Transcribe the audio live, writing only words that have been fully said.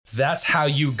that's how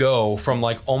you go from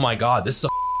like, oh my God, this is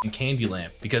a candy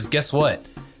lamp. Because guess what?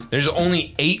 There's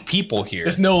only 8 people here.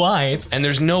 There's no lines. And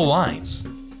there's no lines.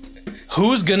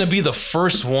 Who's going to be the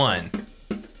first one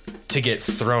to get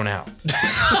thrown out?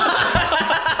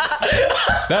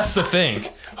 That's the thing.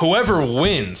 Whoever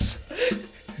wins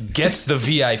gets the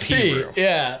VIP room.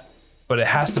 Yeah. But it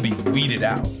has to be weeded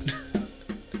out.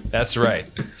 That's right.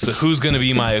 So who's going to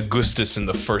be my Augustus in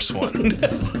the first one?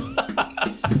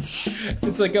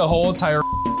 It's like a whole entire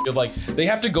like they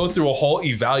have to go through a whole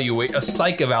a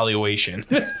psych evaluation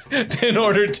in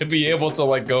order to be able to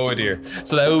like go in here.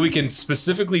 So that way we can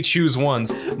specifically choose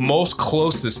ones most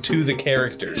closest to the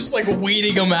characters. Just like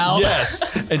weeding them out. Yes.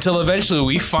 Until eventually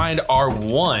we find our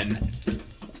one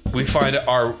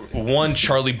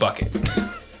Charlie Bucket.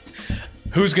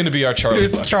 Who's going to be our Charlie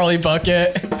Who's Bucket? the Charlie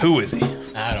Bucket? Who is he?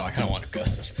 I don't know. I kind of want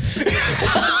Augustus.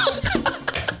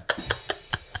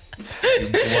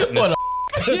 What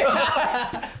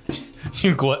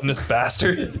you gluttonous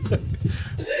bastard.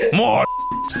 More.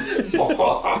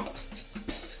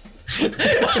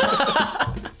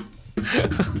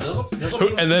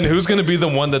 And then who's going to be the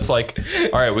one that's like,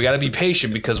 all right, we got to be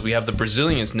patient because we have the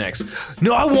Brazilians next.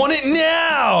 No, I want it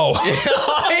now.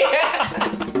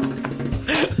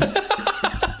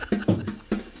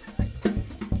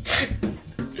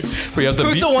 We have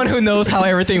Who's the one who knows how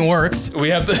everything works? We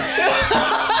have the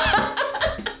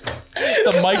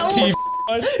Mike T.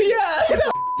 One. Yeah.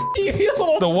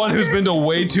 The one who's been to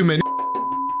way too many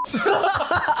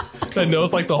that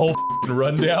knows like the whole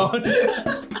rundown.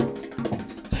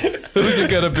 Who's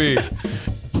it gonna be?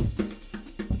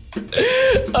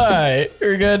 Alright,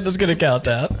 we're good. Let's get a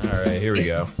countdown. Alright, here we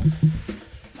go.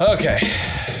 Okay.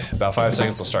 About 5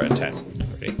 seconds, we'll start at 10.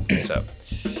 Ready? So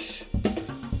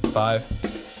 5,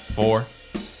 4,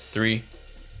 3,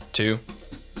 2.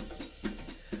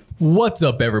 What's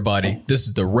up, everybody? This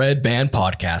is the Red Band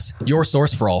Podcast, your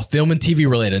source for all film and TV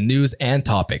related news and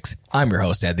topics. I'm your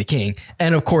host, Andy King,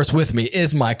 and of course with me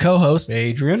is my co-host,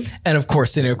 Adrian. And of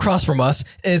course sitting across from us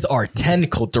is our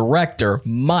technical director,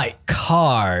 Mike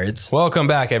Cards. Welcome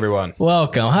back, everyone.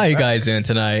 Welcome. How you guys doing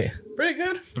tonight? Pretty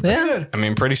good. Yeah. Good. I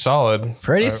mean, pretty solid.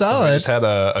 Pretty We solid. just had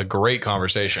a great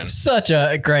conversation. Such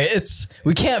a great,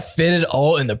 we can't fit it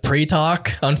all in the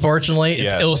pre-talk, unfortunately.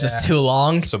 Yes. It was just too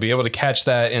long. So be able to catch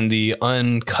that in the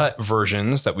uncut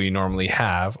versions that we normally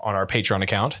have on our Patreon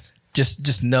account.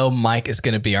 Just know Mike is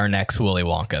going to be our next Willy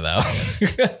Wonka, though.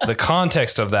 The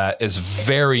context of that is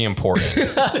very important.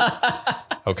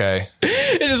 Okay.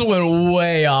 It just went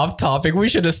way off topic. We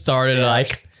should have started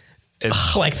like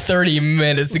 30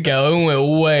 minutes ago. We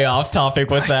went way off topic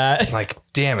with that. Like,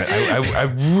 damn it. I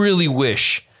really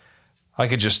wish I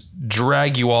could just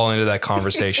drag you all into that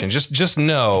conversation. Just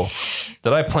know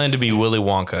that I plan to be Willy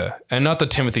Wonka and not the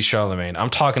Timothy Chalamet. I'm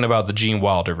talking about the Gene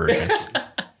Wilder version.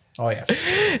 Oh, yes.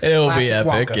 It will be Classic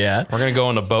epic, Wonka. yeah. We're going to go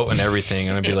on a boat and everything.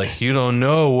 And I'd be like, you don't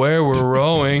know where we're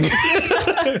rowing. Where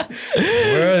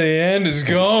the end is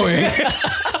going.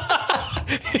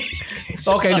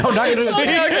 Okay, no, not gonna do Okay,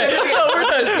 no, we're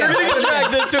done. We're going to get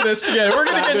dragged into this again. We're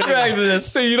going to get dragged into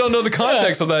this. So you don't know the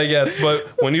context of that yet,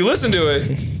 but when you listen to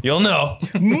it, you'll know.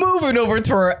 Moving over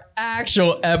to our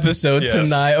actual episode Yes.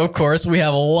 tonight, of course, we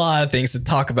have a lot of things to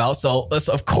talk about. So let's,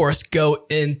 of course, go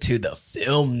into the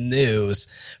film news.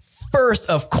 First,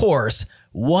 of course,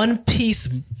 One Piece,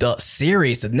 the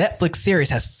Netflix series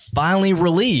has finally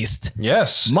released.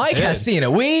 Yes. Mike has seen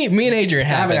it. Me and Adrian I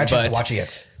haven't haven't, had a chance but to watch it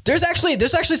yet. there's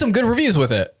actually some good reviews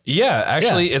with it. Yeah,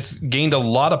 actually, it's gained a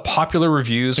lot of popular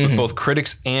reviews with both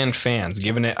critics and fans,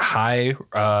 giving it high.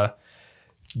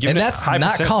 And that's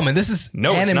not common. This is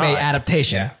No, it's anime not.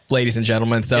 adaptation, ladies and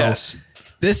gentlemen. So Yes.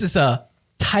 this is a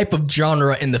type of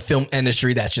genre in the film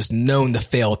industry that's just known to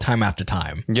fail time after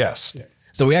time. Yes.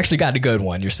 So we actually got a good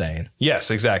one, you're saying.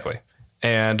 Yes, exactly.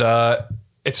 And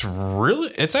it's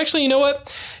actually, you know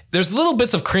what? There's little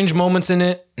bits of cringe moments in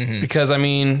it because, I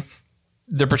mean,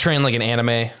 they're portraying like an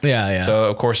anime. Yeah. So,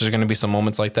 of course, there's going to be some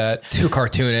moments like that. Too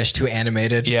cartoonish, too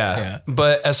animated. Yeah.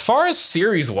 But as far as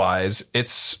series-wise,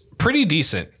 it's pretty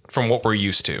decent from what we're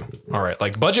used to. All right.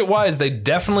 Like, budget-wise, they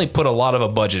definitely put a lot of a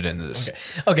budget into this.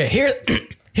 Okay,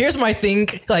 here's my thing.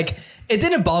 Like, it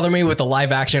didn't bother me with the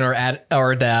live action or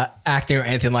the acting or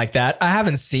anything like that. I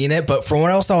haven't seen it, but from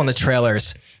what I saw in the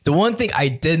trailers, the one thing I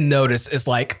did notice is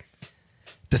like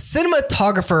the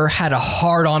cinematographer had a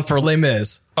hard on for Les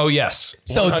Mis. Oh, yes.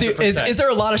 So dude, is there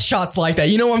a lot of shots like that?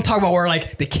 You know what I'm talking about, where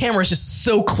like the camera's just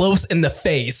so close in the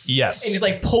face. Yes. And he's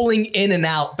like pulling in and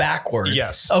out backwards.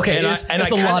 Yes. Okay, there's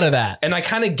a lot of that. And I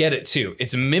kind of get it too.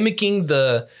 It's mimicking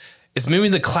the it's maybe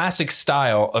the classic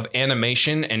style of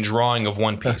animation and drawing of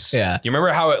One Piece. Yeah. You remember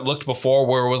how it looked before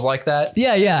where it was like that?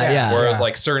 Yeah. Where it was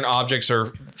like certain objects or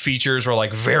features were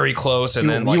like very close and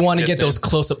then like you want to get distant. those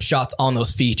close-up shots on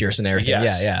those features and everything.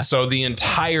 Yes. Yeah. So the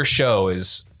entire show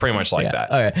is pretty much like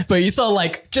that. Okay. But you saw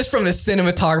like just from the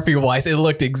cinematography wise, it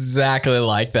looked exactly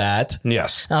like that.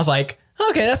 Yes. And I was like,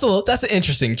 okay, that's an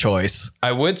interesting choice.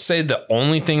 I would say the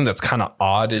only thing that's kind of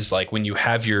odd is like when you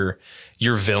have your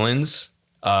villains,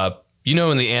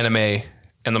 in the anime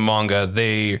and the manga,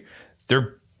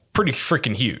 they're pretty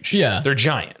freaking huge. Yeah. They're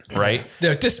giant, right?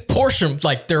 They're disproportionate,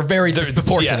 like they're very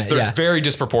disproportionate. Yes, they're very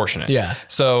disproportionate. Yeah.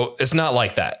 So it's not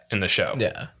like that in the show.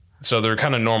 Yeah. So they're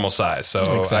kind of normal size. So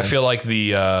Makes I sense. feel like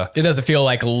the It doesn't feel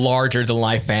like larger than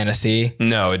life fantasy.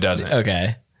 no, it doesn't.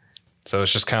 Okay. So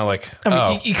it's just kind of like I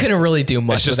mean, you couldn't really do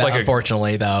much It's just with that, like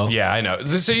unfortunately, though. yeah, I know.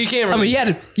 So you can't. I Really,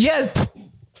 mean, you had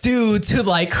dudes who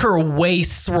like her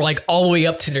waists were like all the way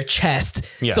up to their chest,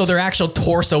 Yes. so their actual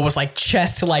torso was like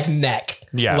chest to like neck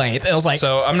length. It was like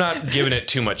so I'm not giving it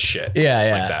too much shit. Yeah.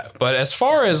 like that. But as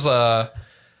far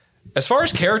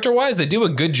as character wise, they do a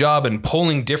good job in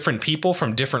pulling different people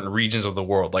from different regions of the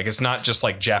world. Like it's not just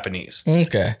like Japanese,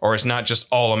 okay. or it's not just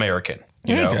all American.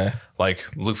 You know, Okay. like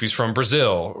Luffy's from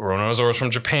Brazil, Roronozora's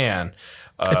from Japan.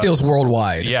 It feels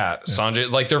worldwide. Yeah, Sanjay,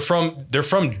 like they're from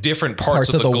different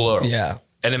parts of the globe. Yeah.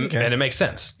 and it makes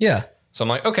sense. Yeah. So I'm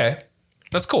like, okay,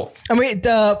 that's cool. I mean,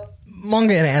 the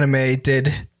manga and anime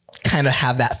did kind of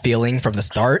have that feeling from the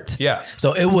start. Yeah.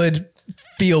 So it would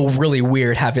feel really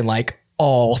weird having like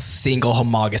all single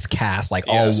homologous cast, like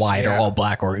Yes. all white or Yeah. all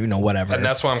black or whatever. And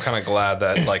that's why I'm kind of glad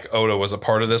that like Oda was a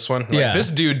part of this one. Like, Yeah.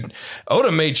 this dude,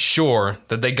 Oda made sure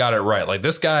that they got it right. Like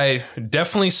this guy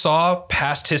definitely saw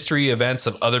past history events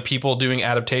of other people doing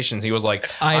adaptations. He was like,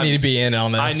 I need to be in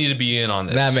on this. I need to be in on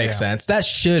this. That makes sense. That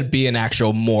should be an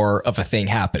actual more of a thing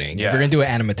happening. Yeah. If you're gonna do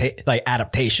an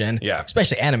adaptation, Yeah.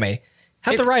 especially anime,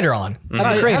 have the writer on,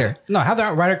 have the creator Have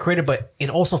that writer creator, but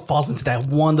it also falls into that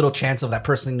one little chance of that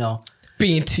person,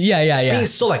 being. being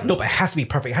so like, no, but it has to be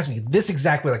perfect. It has to be this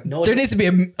exact way. Like, no, There needs to be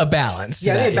a balance.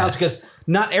 yeah, to they that, need balance because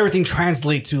not everything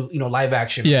translates to live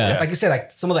action. Yeah. like you said,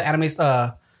 like some of the anime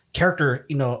character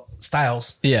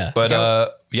styles. yeah. But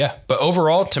but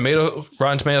overall,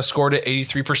 Rotten Tomatoes scored it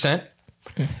 83%,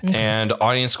 and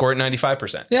audience scored it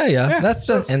 95%. Yeah. That's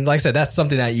just, and like I said, that's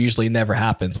something that usually never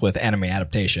happens with anime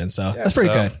adaptation. So that's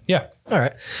pretty good. Yeah. All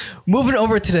right. Moving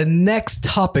over to the next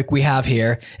topic we have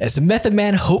here is Method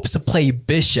Man hopes to play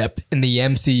Bishop in the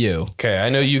MCU. Okay, I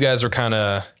know you guys are kind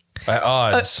of at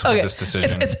odds with this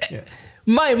decision.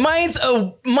 Mine's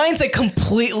a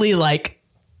completely like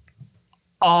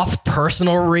off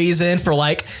personal reason for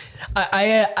like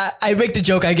I make the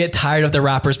joke I get tired of the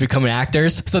rappers becoming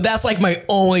actors. So that's like my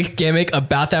only gimmick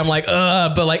about that. I'm like,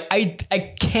 but like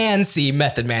I can see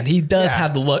Method Man. He does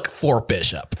have the look for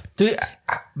Bishop. Dude,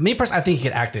 me personally, I think he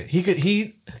could act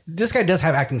it. This guy does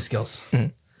have acting skills.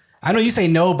 I know you say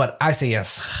no, but I say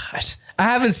yes. I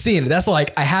haven't seen it. That's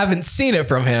like I haven't seen it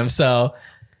from him. So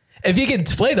if he can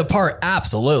play the part,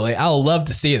 absolutely. I would love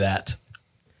to see that.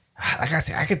 Like I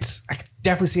said, I could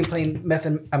definitely see him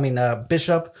playing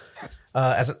Bishop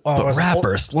as an But as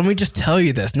rappers, let me just tell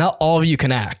you this: not all of you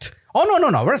can act. Oh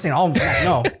no, we're not saying all.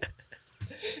 No,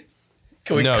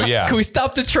 Can we, No, yeah. Can we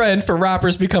stop the trend for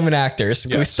rappers becoming actors?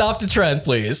 Can we Yes. stop the trend,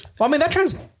 please? well, I mean that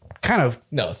trend's kind of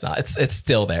No, it's not. It's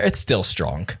still there. It's still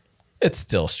strong. It's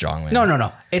still strong, man.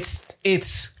 no.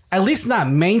 It's at least not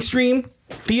mainstream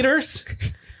theaters.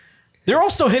 They're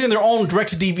all still hitting their own direct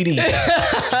to DVD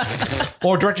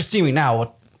or direct to streaming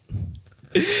now.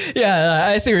 Yeah,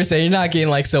 I see what you're saying. You're not getting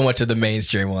like so much of the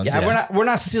mainstream ones. Yeah, we're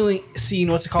not seeing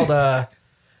what's it called. I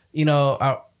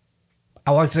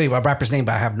like to say a rapper's name,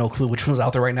 but I have no clue which one's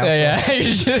out there right now. Yeah,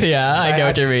 yeah. I get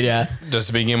what you mean. Yeah, Just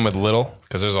to begin with little,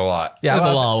 because there's a lot. Yeah, There's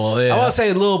a lot. Well, yeah. I want to say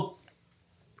a little.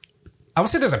 I would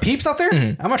say there's a Peeps out there.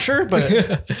 I'm not sure,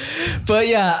 but but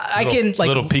yeah, I can like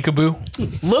little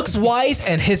peekaboo. looks wise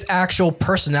and his actual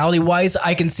personality wise,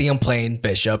 I can see him playing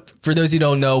Bishop. For those who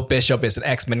don't know, Bishop is an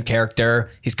X-Men character.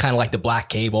 He's kind of like the Black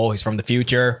Cable. He's from the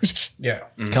future. yeah.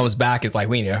 Comes back. It's like,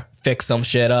 we need to fix some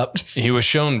shit up. He was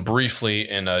shown briefly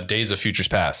in Days of Futures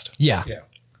Past. Yeah.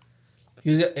 He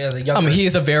was as a young. I mean, he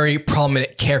is a very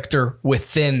prominent character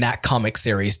within that comic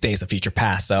series, Days of Future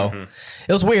Past. So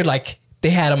it was weird. Like they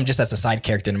had him just as a side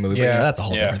character in the movie. Yeah. Yeah, that's a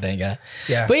whole Yeah. different thing. Yeah.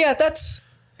 Yeah. But yeah, that's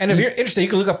And if you're interested, you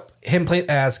can look up him play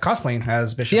as cosplaying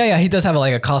as Bishop. Yeah, he does have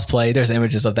like a cosplay. There's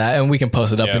images of that, and we can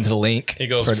post it up Yeah. into the link. He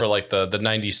goes for like the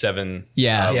 97.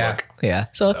 Yeah. Look. Yeah.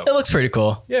 So it looks pretty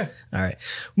cool. Yeah. All right.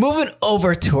 Moving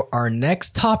over to our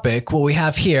next topic, what we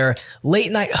have here,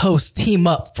 late night hosts team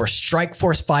up for Strike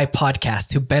Force 5 podcast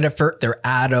to benefit their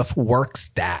out of work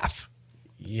staff.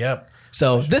 Yep.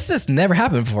 So this has never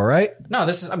happened before, right? No,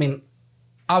 this is, I mean,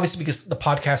 obviously because the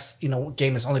podcast,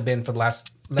 game has only been for the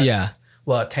last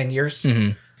 10 years.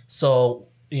 Mm-hmm. So,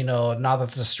 now that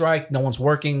there's a strike, no one's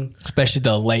working. Especially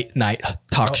the late night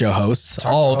talk show hosts.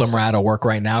 All of them are out of work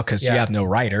right now because you Yeah. have no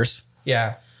writers.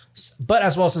 Yeah. But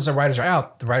as well, since the writers are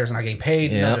out, the writers are not getting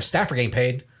paid. Yeah. None of their staff are getting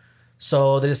paid.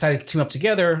 So they decided to team up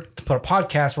together to put a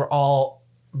podcast where all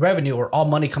revenue or all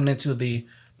money coming into the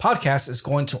podcast is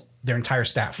going to their entire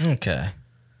staff. Okay.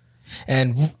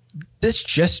 And this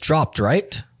just dropped,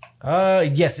 right?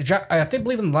 Yes, it dropped. I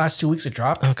believe in the last 2 weeks it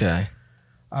dropped. Okay.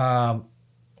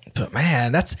 But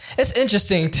man, it's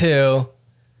interesting too.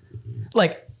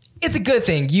 Like, it's a good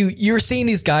thing. You're seeing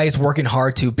these guys working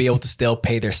hard to be able to still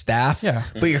pay their staff. Yeah.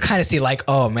 But you're kind of seeing like,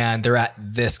 oh man, they're at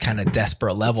this kind of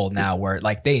desperate level now where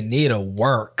like they need to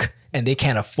work and they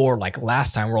can't afford, like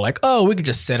last time we're like, oh, we could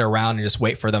just sit around and just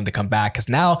wait for them to come back. Cause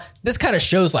now this kind of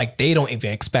shows like they don't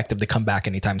even expect them to come back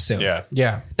anytime soon. Yeah.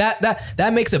 Yeah.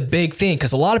 That makes a big thing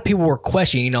because a lot of people were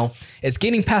questioning, it's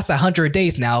getting past 100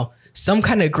 days now. Some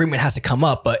kind of agreement has to come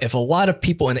up. But if a lot of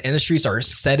people in the industries are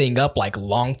setting up like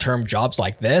long-term jobs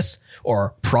like this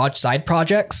or side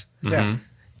projects, Yeah.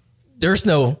 there's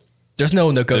no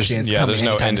negotiations There's coming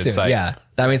no anytime end in soon. sight. Yeah,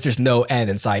 that means there's no end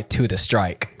in sight to the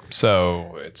strike.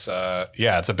 So it's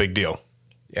it's a big deal.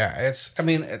 Yeah.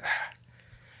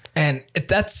 And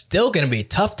that's still going to be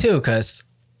tough too, because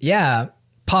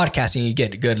podcasting, you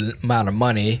get a good amount of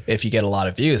money if you get a lot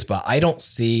of views, but I don't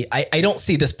see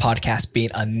this podcast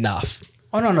being enough.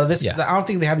 Oh, no. I Yeah. don't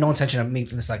think they have no intention of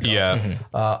making this like Yeah.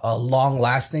 a long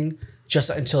lasting just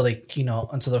until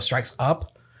until the strike's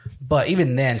up. But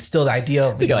even then, still the idea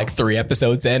of They get like 3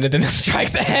 episodes in and then the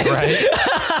strikes end. Right?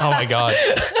 Oh my god.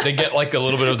 They get like a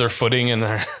little bit of their footing and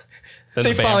then They the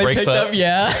band finally breaks picked up. up.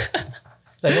 Yeah.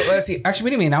 like, let's see. Actually, we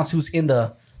didn't even announce who's in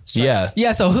the strike. Yeah.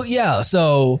 Yeah.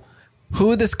 So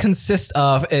who this consists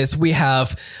of is we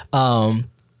have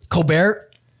Colbert,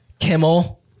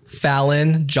 Kimmel,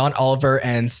 Fallon, John Oliver,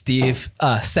 and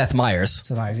Seth Meyers.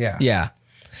 So, yeah. Yeah.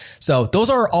 So those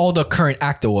are all the current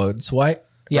activodes, right?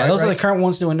 Yeah, Right, those are right? the current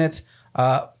ones doing it.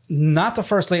 Not the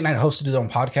first late night host to do their own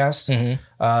podcast.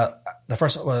 The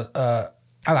first was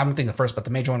I'm thinking the first, but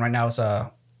the major one right now is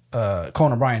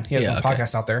Conan O'Brien. He has some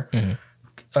podcasts out there.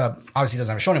 Obviously, he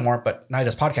doesn't have a show anymore, but now he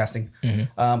does podcasting.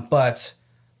 But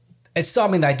it's still,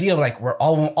 the idea of like we're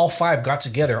all 5 got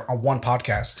together on one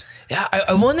podcast. Yeah.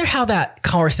 I wonder how that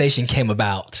conversation came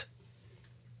about.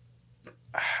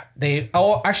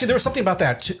 Actually, there was something about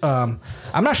that too. I'm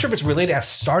not sure if it's related as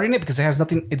starting it because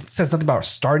it says nothing about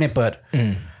starting it, but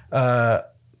Ben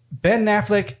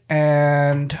Affleck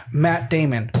and Matt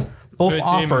Damon both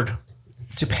offered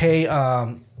to pay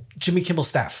Jimmy Kimmel's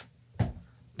staff.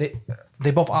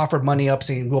 They both offered money up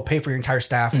saying we'll pay for your entire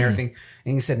staff and everything.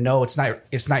 And he said, no, it's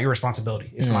not your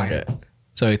responsibility. It's mine. Okay.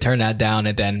 So he turned that down,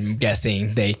 and then I'm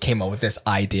guessing they came up with this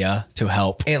idea to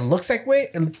help. It looks like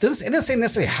it doesn't say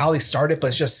necessarily how they started, but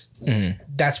it's just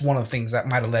that's one of the things that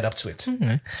might have led up to it.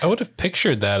 I would have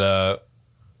pictured that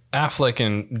Affleck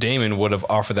and Damon would have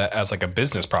offered that as like a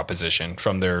business proposition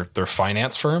from their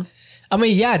finance firm.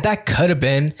 Yeah, that could have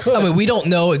been. We don't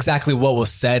know exactly what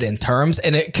was said in terms,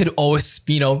 and it could always,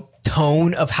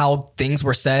 tone of how things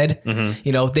were said. They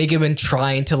could have been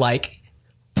trying to like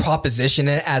proposition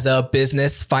it as a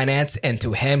business finance, and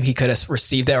to him, he could have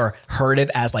received it or heard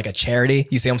it as like a charity.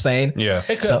 You see what I'm saying? Yeah.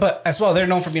 It could, but as well, they're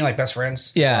known for being like best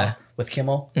friends. Yeah. With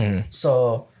Kimmel.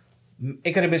 So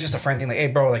it could have been just a friend thing, like, hey,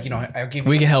 bro, like, I'll give you.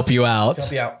 We can help you out.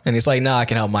 Help you out. And he's like, no, I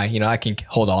can help I can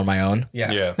hold on my own.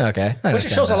 Yeah. Yeah. Okay. I Which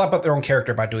understand shows that. a lot about their own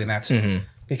character by doing that.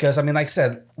 Because, like I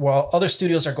said, while other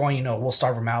studios are going, we'll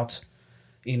starve them out,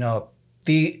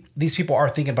 these people are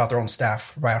thinking about their own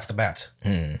staff right off the bat.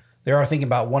 They are thinking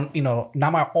about one,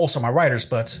 not my writers,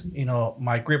 but,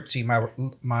 my grip team,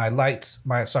 the light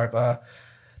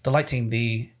team,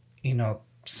 the,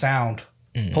 sound,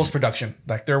 post-production.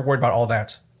 Like, they're worried about all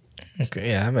that. Okay,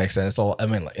 yeah, that makes sense.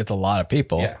 It's a lot of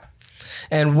people. Yeah.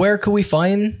 And where could we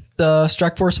find the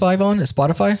Strike Force 5 on? Is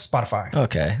Spotify? Spotify.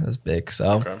 Okay, that's big.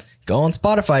 So go on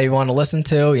Spotify. You want to listen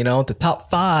to, the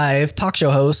top 5 talk show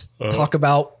hosts talk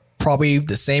about probably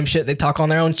the same shit they talk on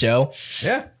their own show.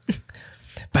 Yeah.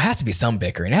 But it has to be some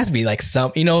bickering. It has to be like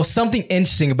something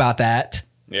interesting about that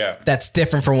Yeah. That's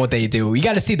different from what they do. You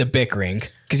got to see the bickering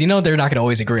because you know they're not going to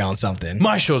always agree on something.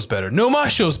 My show's better. No, my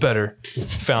show's better.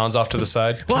 Fallon's off to the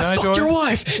side. Well, I fucked your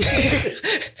wife.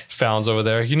 Fallon's over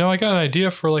there. You know, I got an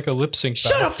idea for like a lip sync.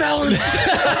 Shut up, Fallon.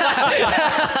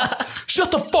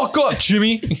 Shut the fuck up,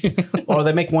 Jimmy. Or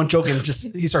they make one joke and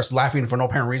just he starts laughing for no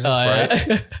apparent reason. Right?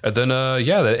 And then,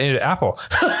 that ate Apple.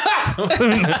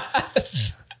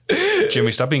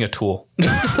 Jimmy, stop being a tool.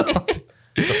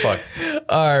 The fuck?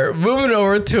 All right, moving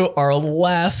over to our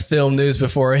last film news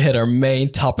before we hit our main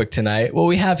topic tonight. What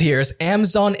we have here is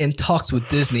Amazon in talks with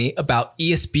Disney about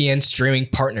ESPN streaming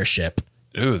partnership.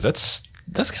 Ooh, that's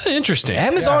kind of interesting.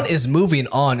 Amazon is moving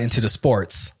on into the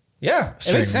sports. Yeah,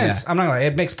 it makes sense. I'm not gonna lie.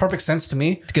 It makes perfect sense to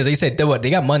me. Because they said, they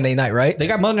got Monday night, right? They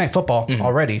got Monday Night Football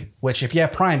already, which if you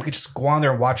have Prime, you could just go on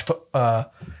there and watch the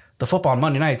football on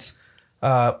Monday nights.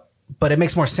 But it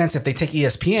makes more sense if they take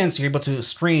ESPN, so you're able to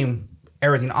stream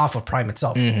everything off of Prime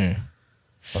itself.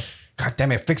 But God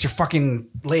damn it, fix your fucking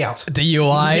layout. The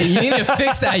UI. You need to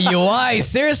fix that UI.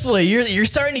 Seriously, you're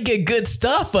starting to get good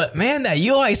stuff, but man, that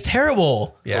UI is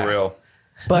terrible. Yeah. For real.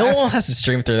 But no one has to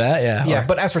stream through that. Yeah. Yeah,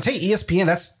 but as for taking ESPN,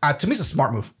 that's to me it's a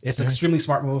smart move. It's an extremely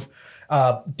smart move.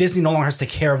 Disney no longer has to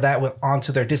take care of that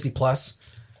onto their Disney Plus.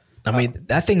 I mean,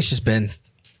 that thing's just been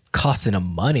costing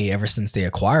them money ever since they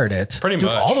acquired it. Pretty Dude,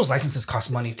 much. all those licenses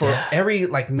cost money for every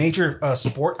like major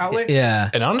sport outlet. Yeah.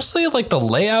 And honestly, like the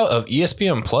layout of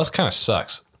ESPN Plus kind of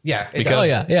sucks. Yeah, it Because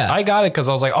does. yeah. I got it because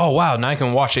I was like, oh wow, now I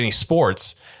can watch any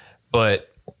sports. But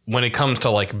when it comes to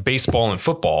like baseball and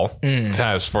football, the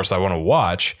kind of sports I want to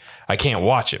watch, I can't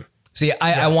watch them. See,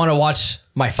 I want to watch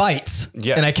my fights,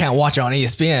 and I can't watch it on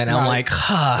ESPN. I'm like,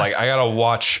 Like I gotta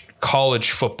watch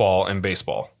college football and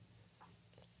baseball,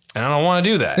 and I don't want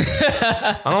to do that.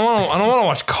 I don't want to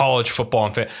watch college football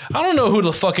and I don't know who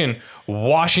the fucking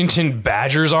Washington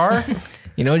Badgers are.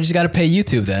 you just got to pay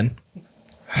YouTube then.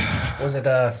 Was it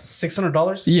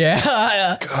 $600? Yeah.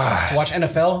 To watch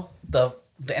NFL, the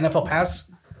NFL Pass.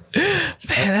 Man,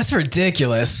 that's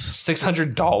ridiculous.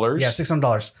 $600. Yeah,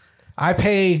 $600. I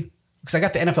pay because I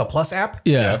got the NFL Plus app.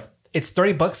 Yeah. It's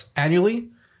 $30 annually,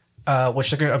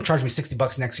 which they're gonna charge me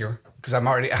 $60 next year because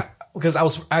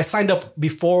I signed up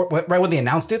before right when they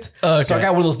announced it. Okay. So I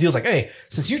got one of those deals like, hey,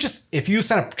 if you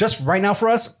sign up just right now for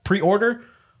us pre-order,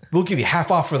 we'll give you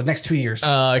half off for the next 2 years.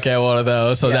 Okay, one of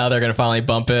those. So now Yes. they're gonna finally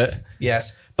bump it.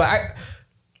 Yes, but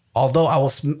I'm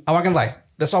not gonna lie.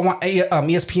 That's why I want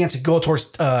ESPN to go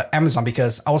towards Amazon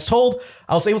because I was told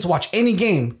I was able to watch any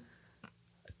game.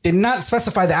 Did not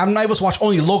specify that I'm not able to watch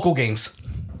only local games.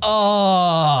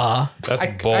 Oh, That's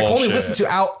I bullshit. can only listen to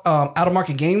out of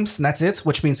market games, and that's it.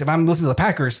 Which means if I'm listening to the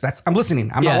Packers, I'm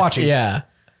listening. I'm not watching. Yeah.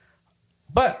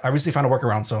 But I recently found a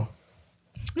workaround. So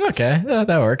Okay, that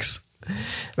works.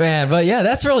 Man, but yeah,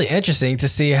 that's really interesting to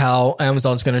see how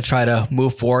Amazon's going to try to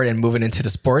move forward and move it into the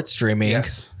sports streaming.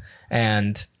 yes.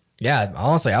 And yeah,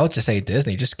 honestly, I would just say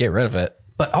Disney, just get rid of it.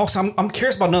 But also, I'm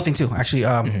curious about another thing too. Actually,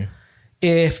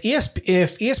 if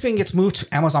ESPN gets moved to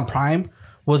Amazon Prime,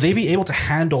 will they be able to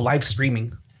handle live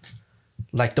streaming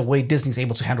like the way Disney's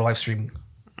able to handle live streaming?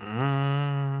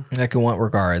 Like in what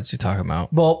regards you talking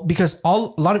about? Well, because a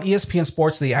lot of ESPN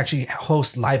sports, they actually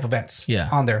host live events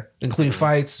on there, including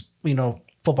fights,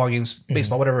 football games,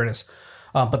 baseball, whatever it is.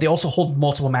 But they also hold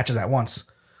multiple matches at once.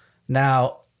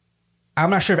 Now, I'm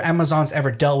not sure if Amazon's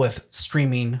ever dealt with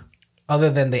streaming other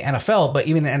than the NFL, but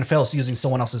even the NFL is using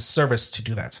someone else's service to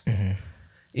do that.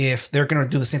 If they're going to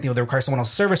do the same thing, where they require someone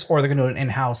else's service, or they're going to do an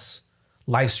in-house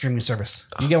live streaming service.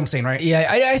 You get what I'm saying, right? Yeah,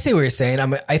 I see what you're saying.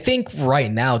 I think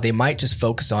right now they might just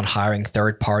focus on hiring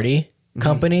third-party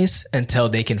companies until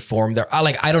they can form their.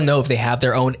 I don't know if they have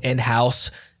their own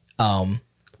in-house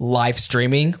live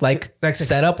streaming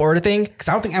setup or anything. Because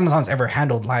I don't think Amazon's ever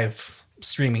handled live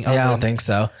streaming. Yeah, I don't think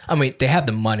so. I mean, they have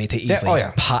the money to easily,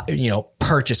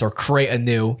 purchase or create a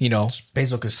new,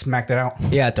 Bezos could smack that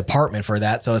out. department for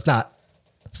that. So it's not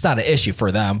an issue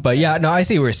for them. But yeah, no, I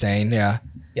see what you're saying. Yeah.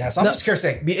 Yeah, so I'm just curious,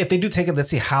 if they do take it, let's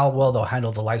see how well they'll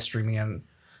handle the live streaming and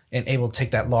able to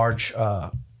take that large,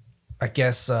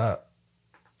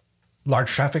 large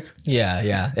traffic.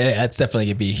 Yeah. It's definitely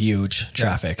going to be huge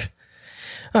traffic.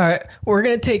 All right. We're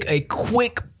going to take a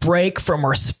quick break from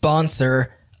our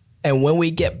sponsor. And when we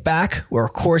get back, we're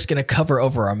of course going to cover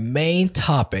over our main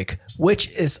topic, which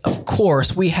is, of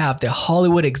course, we have the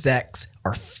Hollywood execs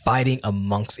are fighting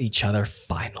amongst each other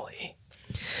finally.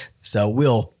 So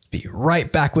we'll be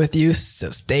right back with you.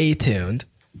 So stay tuned.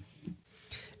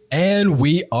 And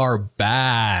we are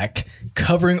back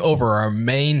covering over our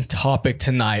main topic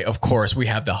tonight. Of course, we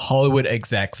have the Hollywood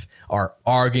execs are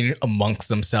arguing amongst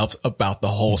themselves about the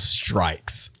whole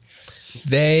strikes.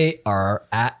 They are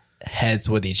at heads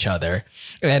with each other.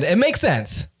 And it makes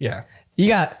sense. Yeah. You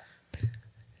got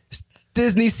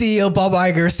Disney CEO Bob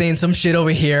Iger saying some shit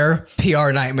over here,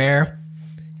 PR nightmare.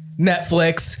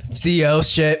 Netflix CEO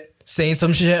shit saying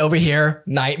some shit over here,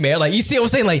 nightmare. Like, you see what I'm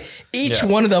saying? Like, each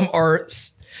one of them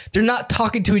they're not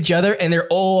talking to each other, and they're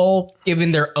all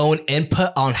giving their own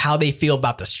input on how they feel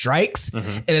about the strikes.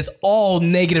 And it's all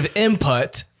negative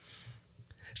input.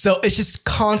 So it's just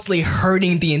constantly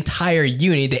hurting the entire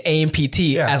uni, the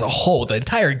AMPT as a whole, the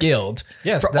entire guild.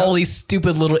 Yes, for all these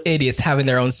stupid little idiots having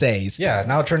their own says. Yeah,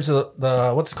 now it turns to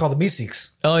the what's it called? The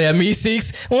Meeseeks. Oh, yeah,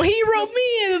 Meeseeks. Well, he wrote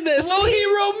me into this. Well, he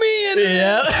wrote me in it.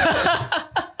 Yeah.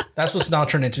 That's what's now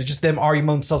turned into, just them arguing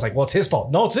themselves like, well, it's his fault.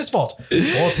 No, it's his fault.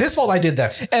 Well, it's his fault I did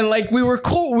that. And like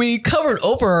we covered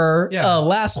over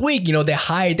last week, you know, they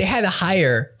had to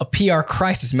hire a PR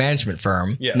crisis management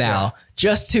firm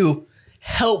just to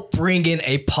help bring in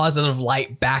a positive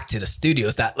light back to the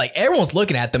studios that like everyone's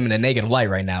looking at them in a negative light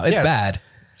right now. It's bad.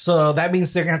 So that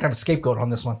means they're going to have a scapegoat on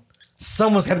this one.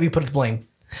 Someone's got to be put to blame.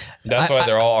 That's why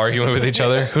they're all arguing with each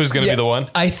other. Who's going to be the one?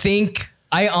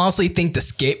 I honestly think the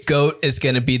scapegoat is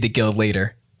going to be the guild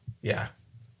leader. Yeah.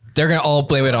 They're going to all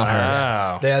blame it on her.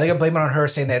 Wow. Yeah, they're going to blame it on her,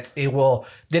 saying that they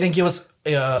didn't give us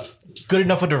good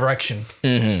enough of direction.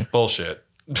 Bullshit.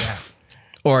 Yeah.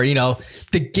 Or, you know,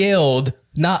 the guild,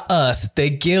 not us, the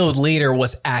guild leader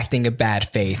was acting in bad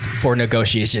faith for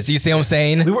negotiations. You see what I'm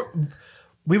saying?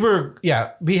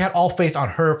 We had all faith on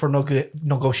her for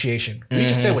negotiation. We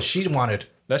just said what she wanted.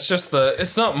 That's just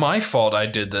it's not my fault I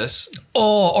did this.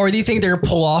 Oh, or do you think they're going to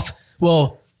pull off,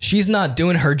 well, she's not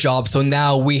doing her job, so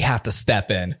now we have to step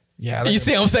in. Yeah. You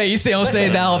see what I'm saying? You see what I'm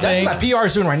saying? That whole thing. That's what PR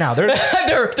is doing right now.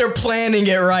 They're planning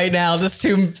it right now just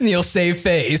to, you know, save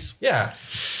face. Yeah.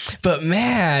 But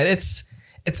man, it's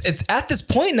at this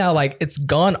point now, like it's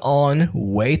gone on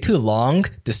way too long.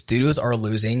 The studios are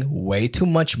losing way too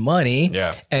much money.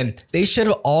 Yeah. And they should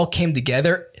have all came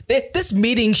together. This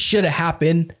meeting should have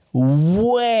happened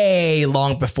way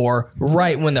long before,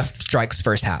 right when the strikes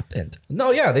first happened.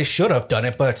 No, yeah, they should have done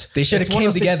it, but they should have came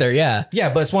together. Yeah,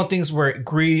 but it's one of the things where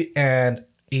greed and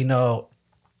not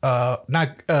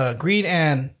greed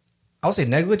and I would say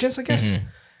negligence, I guess,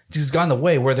 just got in the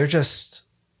way where they're just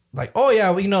like, oh yeah,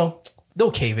 well, you know, they'll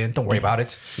cave in. Don't worry about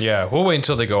it. Yeah, we'll wait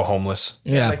until they go homeless.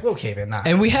 Yeah, like we'll cave in. Nah.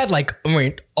 And we had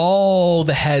all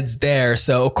the heads there.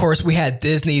 So of course we had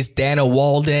Disney's Dana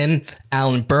Walden,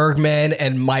 Alan Bergman,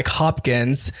 and Mike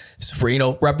Hopkins for, you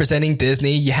know, representing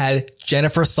Disney. You had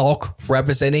Jennifer Salk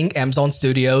representing Amazon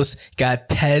Studios. You got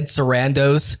Ted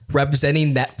Sarandos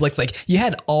representing Netflix. Like you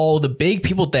had all the big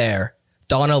people there.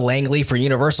 Donna Langley for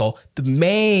Universal. The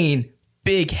main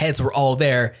big heads were all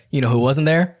there. You know who wasn't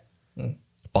there?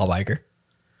 Bob Iger.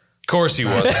 Of course he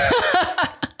was.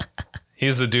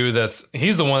 He's the dude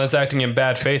he's the one that's acting in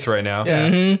bad faith right now. Yeah.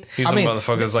 He's the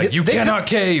motherfucker that's like, you cannot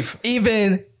cave.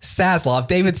 Even David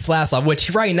Zaslav,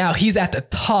 which right now he's at the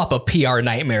top of PR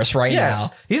nightmares now.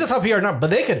 Yes, he's a top PR now, but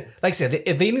they could, like I said,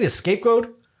 if they need a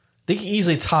scapegoat, they could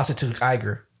easily toss it to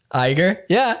Iger.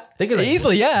 Yeah. They could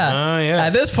easily, yeah.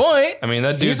 At this point. I mean,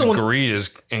 that dude's greed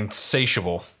is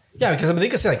insatiable. Yeah, because I mean, they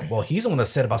could say like, well, he's the one that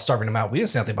said about starving him out. We didn't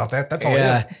say anything about that. That's all.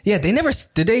 Yeah, they never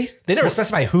did. They never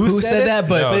specify who said that,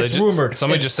 but it's rumored.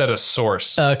 Somebody just said a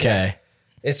source. Okay, yeah.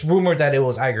 It's rumored that it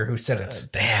was Iger who said it.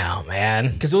 Damn,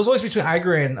 man, because it was always between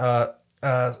Iger and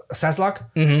Zaslav.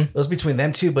 It was between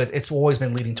them two, but it's always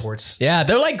been leading towards. Yeah,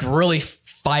 they're like really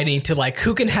fighting to like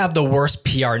who can have the worst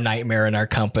PR nightmare in our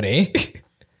company.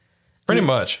 Pretty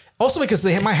much. Also, because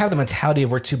they might have the mentality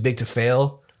of we're too big to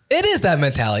fail. It is that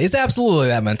mentality. It's absolutely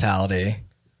that mentality.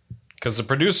 Because the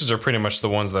producers are pretty much the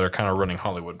ones that are kind of running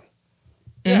Hollywood.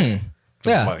 Yeah.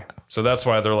 Money. So that's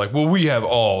why they're like, well, we have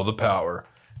all the power.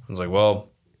 I was like, well,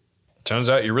 turns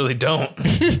out you really don't.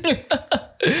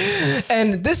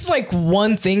 And this is like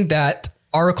one thing that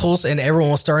articles and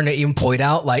everyone was starting to even point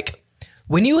out. Like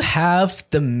when you have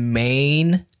the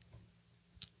main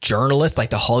journalists,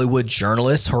 like the Hollywood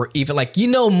journalists, or even like, you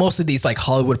know, most of these like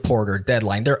Hollywood Reporter,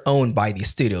 Deadline, they're owned by these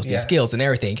studios, these guilds and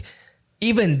everything.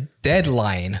 Even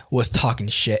Deadline was talking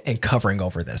shit and covering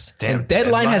over this. Damn, and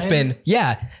Deadline has been,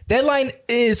 Deadline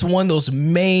is one of those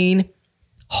main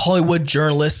Hollywood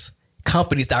journalists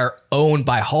companies that are owned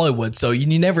by Hollywood. So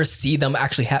you never see them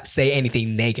actually say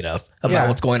anything negative about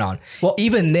what's going on. Well,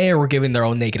 even they were giving their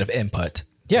own negative input.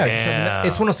 Yeah.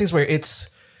 It's one of those things where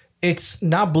it's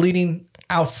not bleeding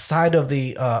outside of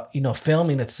the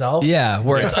filming itself. Yeah,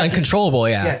 where it's uncontrollable.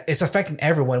 Yeah, it's affecting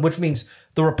everyone, which means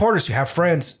the reporters who have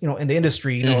friends, you know, in the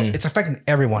industry, you know, it's affecting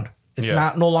everyone. It's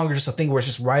not no longer just a thing where it's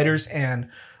just writers and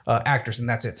actors and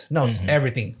that's it. No, it's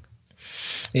everything.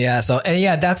 Yeah. So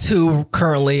that's who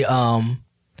currently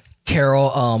Carol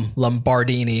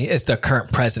Lombardini is the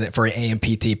current president for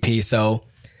AMPTP. So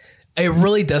it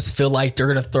really does feel like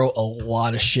they're going to throw a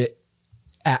lot of shit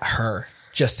at her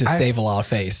just to save a lot of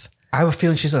face. I have a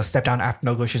feeling she's going to step down after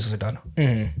negotiations are done.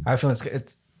 Mm-hmm. I have a feeling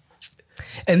it's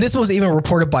and this was even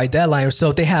reported by Deadline.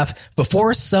 So they have,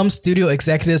 before some studio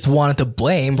executives wanted to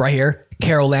blame, right here,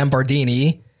 Carol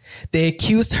Lombardini, they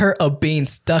accused her of being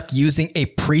stuck using a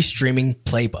pre-streaming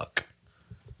playbook.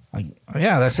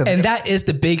 Yeah, that's it. And that is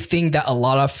the big thing that a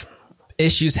lot of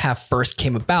issues have first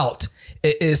came about.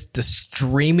 It is the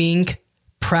streaming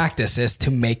practices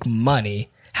to make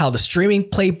money. How the streaming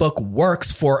playbook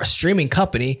works for a streaming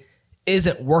company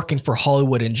isn't working for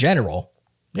Hollywood in general.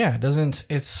 Yeah, it doesn't.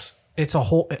 It's a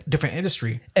whole different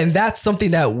industry. And that's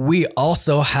something that we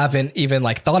also haven't even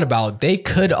like thought about. They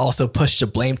could also push the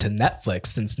blame to Netflix,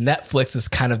 since Netflix is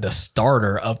kind of the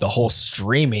starter of the whole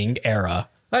streaming era.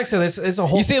 Like I said, it's a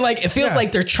whole... You see, like, it feels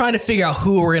like they're trying to figure out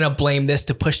who we're going to blame this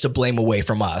to push the blame away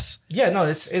from us. Yeah, no,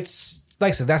 it's like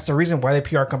I said, that's the reason why the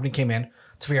PR company came in,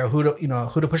 to figure out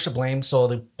who to push the blame, so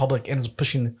the public ends up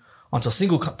pushing onto a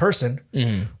single person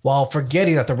while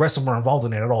forgetting that the rest of them are involved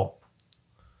in it at all.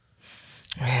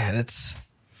 Man, it's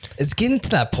getting to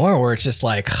that point where it's just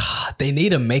like they need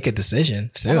to make a decision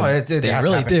soon. No, they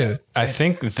really do. I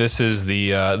think this is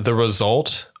the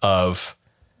result of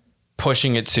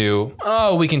pushing it to,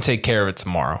 oh, we can take care of it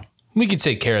tomorrow. We can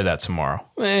take care of that tomorrow.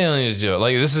 We don't need to do it.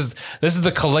 Like this is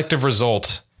the collective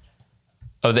result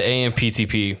of the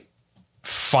AMPTP.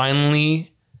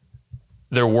 Finally,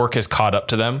 their work has caught up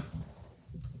to them,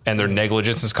 and their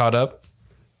negligence has caught up,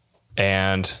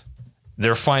 and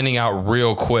they're finding out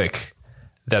real quick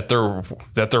that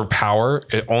their power,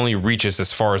 it only reaches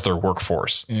as far as their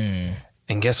workforce. And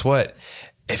guess what?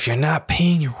 If you're not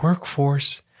paying your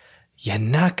workforce, you're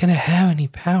not going to have any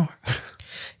power.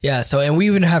 Yeah. So, and we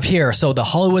even have here, so the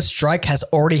Hollywood strike has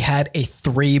already had a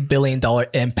 $3 billion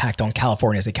impact on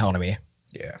California's economy.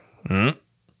 Yeah. Mm-hmm.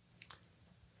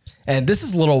 And this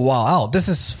is a little while out. This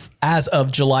is as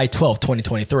of July 12th,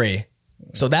 2023.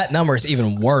 So that number is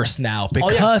even worse now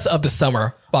because of the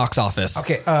summer box office.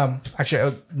 Okay.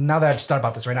 Actually, now that I just thought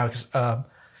about this right now, because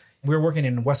we were working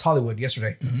in West Hollywood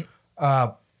yesterday.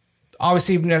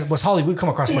 Obviously, in West Hollywood, we come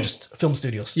across a bunch of film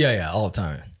studios. Yeah, all the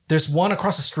time. There's one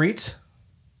across the street,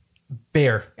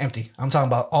 bare, empty. I'm talking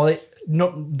about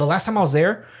the last time I was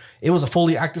there, it was a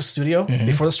fully active studio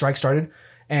before the strike started,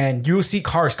 and you will see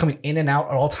cars coming in and out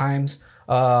at all times.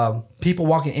 People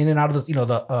walking in and out of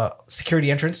the security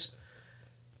entrance.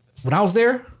 When I was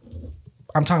there,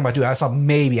 I'm talking about, dude, I saw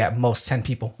maybe at most 10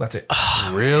 people. That's it.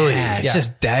 Really? Man, it's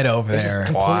just dead over It's there.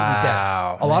 just completely dead.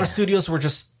 A lot of studios were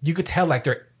just, you could tell like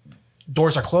their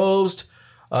doors are closed.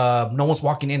 No one's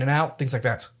walking in and out, things like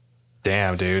that.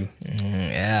 Damn, dude.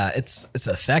 Yeah, it's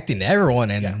affecting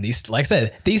everyone. And these, like I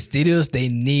said, these studios, they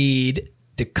need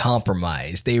to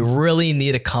compromise. They really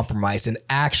need to compromise and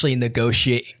actually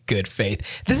negotiate in good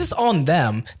faith. This is on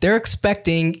them. They're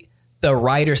expecting the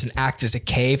writers and actors to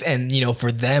cave and,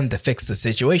 for them to fix the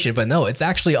situation. But no, it's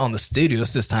actually on the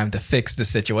studios this time to fix the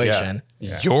situation.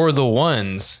 Yeah. You're the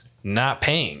ones not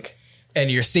paying.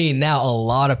 And you're seeing now a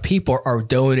lot of people are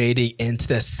donating into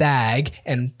the SAG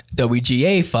and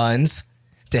WGA funds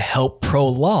to help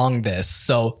prolong this.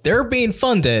 So they're being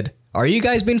funded. Are you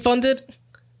guys being funded?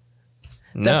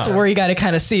 That's where you got to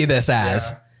kind of see this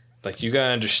as. Yeah. Like, you got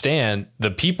to understand,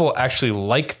 the people actually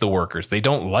like the workers. They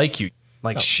don't like you.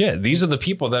 Like, shit, these are the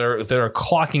people that are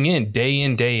clocking in,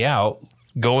 day out,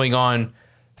 going on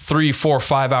 3, 4,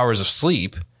 5 hours of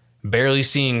sleep, barely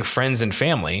seeing friends and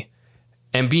family,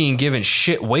 and being given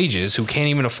shit wages who can't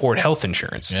even afford health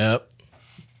insurance. Yep.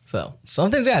 So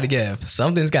something's got to give.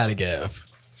 Something's got to give.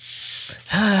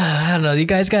 I don't know. You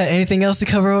guys got anything else to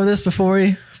cover over this before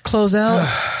we close out?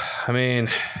 I mean,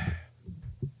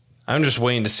 I'm just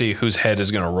waiting to see whose head is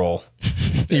going to roll.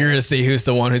 You're going to see who's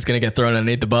the one who's going to get thrown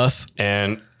underneath the bus?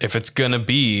 And if it's going to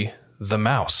be the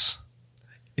mouse.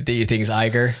 Do you think it's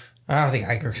Iger? I don't think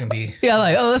Iger's going to be. Yeah,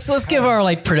 let's give our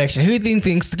prediction. Who do you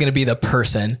think is going to be the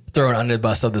person thrown under the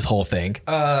bus of this whole thing?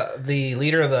 The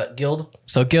leader of the guild.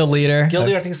 So guild leader. Guild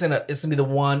leader, I think, is gonna be the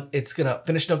one. It's going to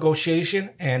finish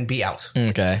negotiation and be out.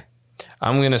 Okay.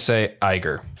 I'm going to say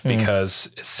Iger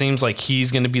because it seems like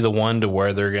he's going to be the one to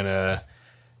where they're going to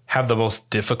have the most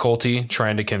difficulty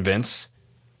trying to convince.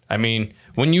 I mean,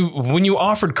 when you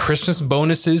offered Christmas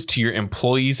bonuses to your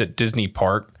employees at Disney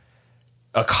Park,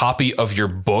 a copy of your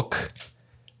book,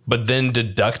 but then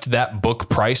deduct that book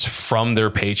price from their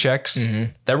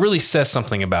paychecks, that really says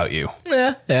something about you.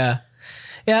 Yeah.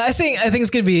 I think it's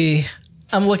gonna be.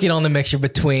 I'm looking on the mixture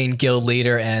between guild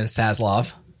leader and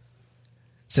Saslov.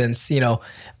 since,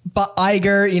 but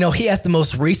Iger, he has the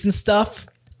most recent stuff,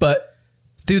 but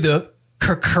through the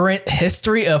current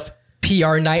history of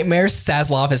PR nightmares,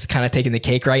 Zaslav is kind of taking the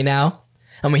cake right now.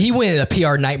 I mean, he went in a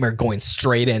PR nightmare going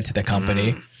straight into the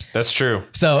company. That's true.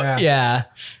 So, yeah.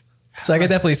 So I could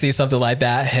definitely see something like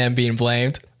that, him being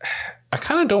blamed. I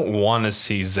kind of don't want to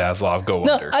see Zaslav go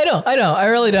No, under. I don't. I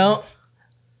really don't.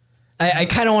 I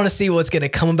kind of want to see what's going to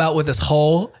come about with this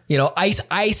whole,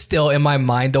 I still, in my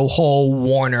mind, the whole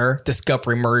Warner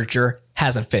Discovery merger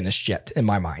hasn't finished yet in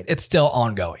my mind. It's still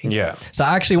ongoing. Yeah. So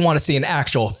I actually want to see an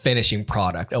actual finishing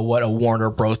product of what a Warner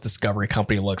Bros. Discovery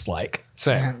company looks like.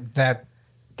 Same. And that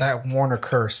Warner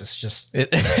curse is just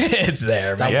It's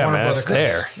there, man. Yeah, Warner man, it's Brother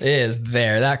there. curse. It is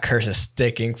there. That curse is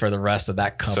sticking for the rest of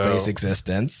that company's So-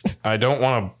 existence. I don't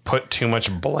want to put too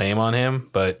much blame on him,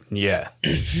 but yeah.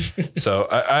 So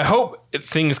I hope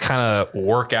things kind of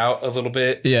work out a little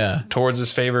bit Yeah. towards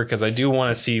his favor, because I do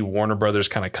want to see Warner Brothers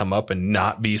kind of come up and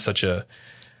not be such an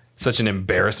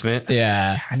embarrassment.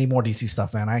 Yeah. I need more DC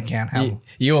stuff, man. I can't have.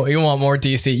 You want more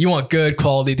DC. You want good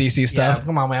quality DC Yeah, stuff.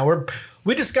 come on, man.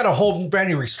 We just got a whole brand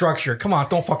new restructure. Come on,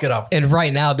 don't fuck it up. And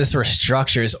right now, this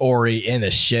restructure is already in the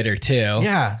shitter too.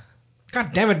 Yeah.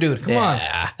 God damn it, dude. Come on.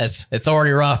 Yeah, it's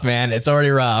already rough, man. It's already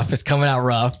rough. It's coming out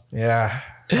rough. Yeah.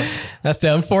 That's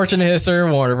the unfortunate history of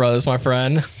Warner Brothers, my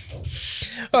friend.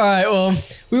 All right, well,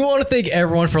 we want to thank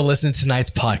everyone for listening to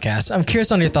tonight's podcast. I'm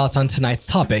curious on your thoughts on tonight's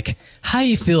topic. How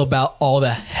you feel about all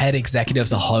the head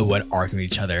executives of Hollywood arguing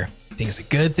with each other? Think it's a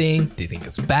good thing? Do you think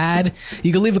it's bad?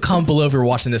 You can leave a comment below if you're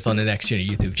watching this on the Next Gen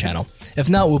YouTube channel. If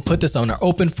not, we'll put this on our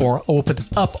open forum, or we'll put this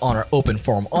up on our open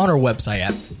forum on our website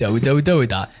at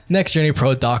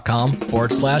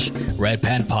www.nextjourneypro.com/Red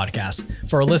Pen Podcast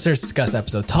for our listeners to discuss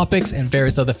episode topics and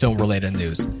various other film related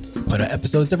news. We put out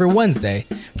episodes every Wednesday.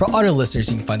 For other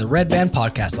listeners, you can find the Red Band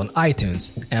Podcast on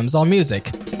iTunes, Amazon Music,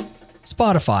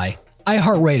 Spotify,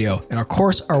 iHeartRadio, and of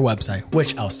course our website,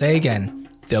 which I'll say again,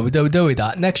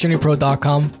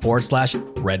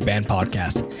 www.nextjourneypro.com/Red Band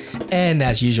Podcast. And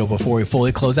as usual, before we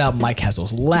fully close out, Mike has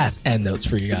those last end notes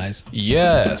for you guys.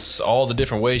 Yes, all the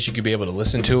different ways you could be able to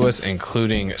listen to us,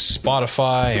 including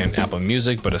Spotify and Apple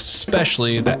Music, but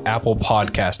especially the Apple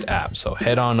Podcast app. So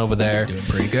head on over there. Doing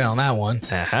pretty good on that one.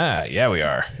 Yeah, we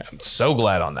are. I'm so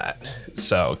glad on that.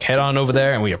 So head on over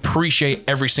there, and we appreciate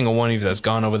every single one of you that's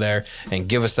gone over there and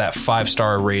give us that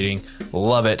 5-star rating.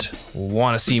 Love it.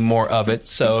 Want to see more of it.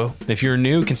 So if you're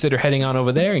new, consider heading on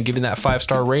over there and giving that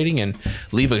 5-star rating, and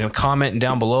leave a comment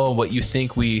down below what you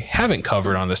think we haven't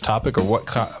covered on this topic, or what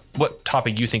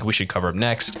topic you think we should cover up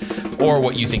next, or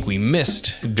what you think we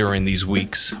missed during these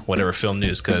weeks, whatever film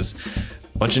news, because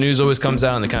a bunch of news always comes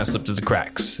out and they kind of slip through the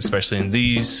cracks, especially in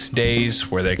these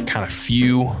days where they're kind of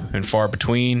few and far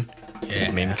between.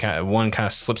 Yeah. Maybe one kind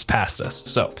of slips past us.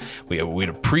 So we'd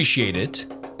appreciate it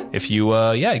if you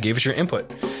gave us your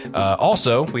input.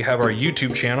 Also, we have our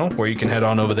YouTube channel where you can head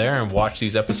on over there and watch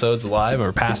these episodes live,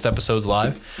 or past episodes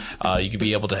live. You could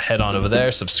be able to head on over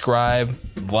there, subscribe,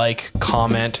 like,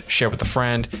 comment, share with a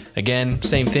friend. Again,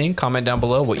 same thing. Comment down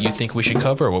below what you think we should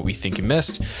cover, or what we think you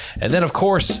missed. And then, of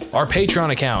course, our Patreon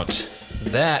account.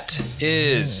 That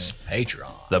is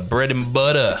Patreon. The bread and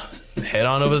butter. Head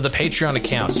on over to the Patreon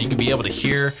account so you can be able to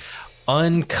hear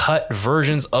uncut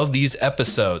versions of these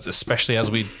episodes, especially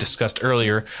as we discussed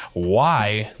earlier,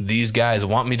 why these guys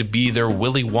want me to be their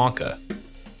Willy Wonka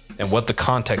and what the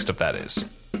context of that is.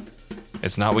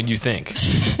 It's not what you think.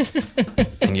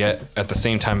 And yet, at the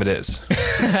same time, it is.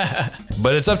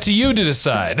 But it's up to you to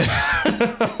decide.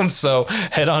 So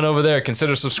head on over there,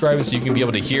 consider subscribing so you can be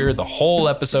able to hear the whole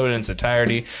episode in its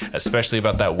entirety, especially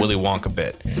about that Willy Wonka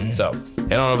bit. So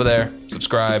head on over there,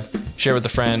 subscribe, share with a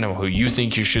friend who you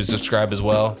think you should subscribe as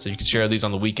well, so you can share these on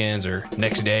the weekends or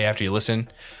next day after you listen.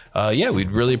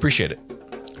 We'd really appreciate it.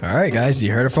 All right, guys,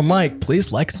 you heard it from Mike.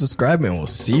 Please like and subscribe, and we'll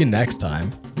see you next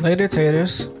time. Later,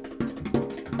 taters.